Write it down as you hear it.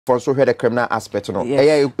for so the criminal aspect, no.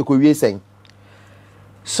 Yes.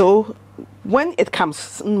 So when it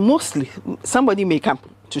comes, mostly somebody may come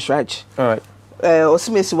to CHRAJ. All right.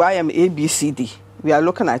 Why am ABCD? We are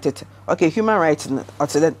looking at it. Okay, human rights.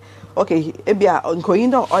 Okay, ebia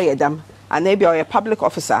onkoyindo oyedam, and maybe a public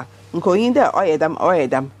officer. Onkoyinde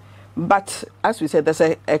oyedam. But as we said, there's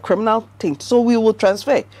a criminal thing, so we will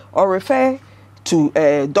transfer or refer to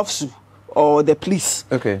DOFSU or the police.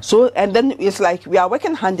 Okay. So and then it's like we are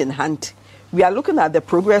working hand in hand. We are looking at the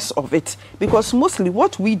progress of it because mostly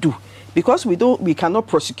what we do, because we cannot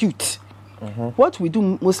prosecute. What we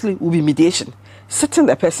do mostly will be mediation, sitting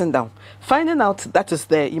the person down, finding out that is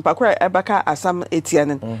the impakura ebaka asam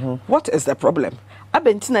etianen. What is the problem?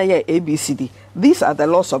 Abentina ye ABCD. These are the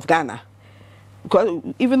laws of Ghana. Because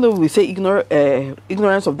even though we say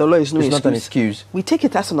ignorance of the law is not an excuse, we take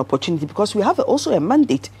it as an opportunity because we have also a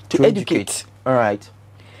mandate to educate. All right.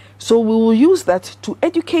 So we will use that to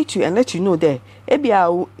educate you and let you know there.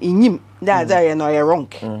 Ebia inyim that are wrong.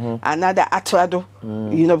 Another atrado,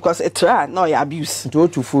 because it's no abuse. To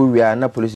we are not police.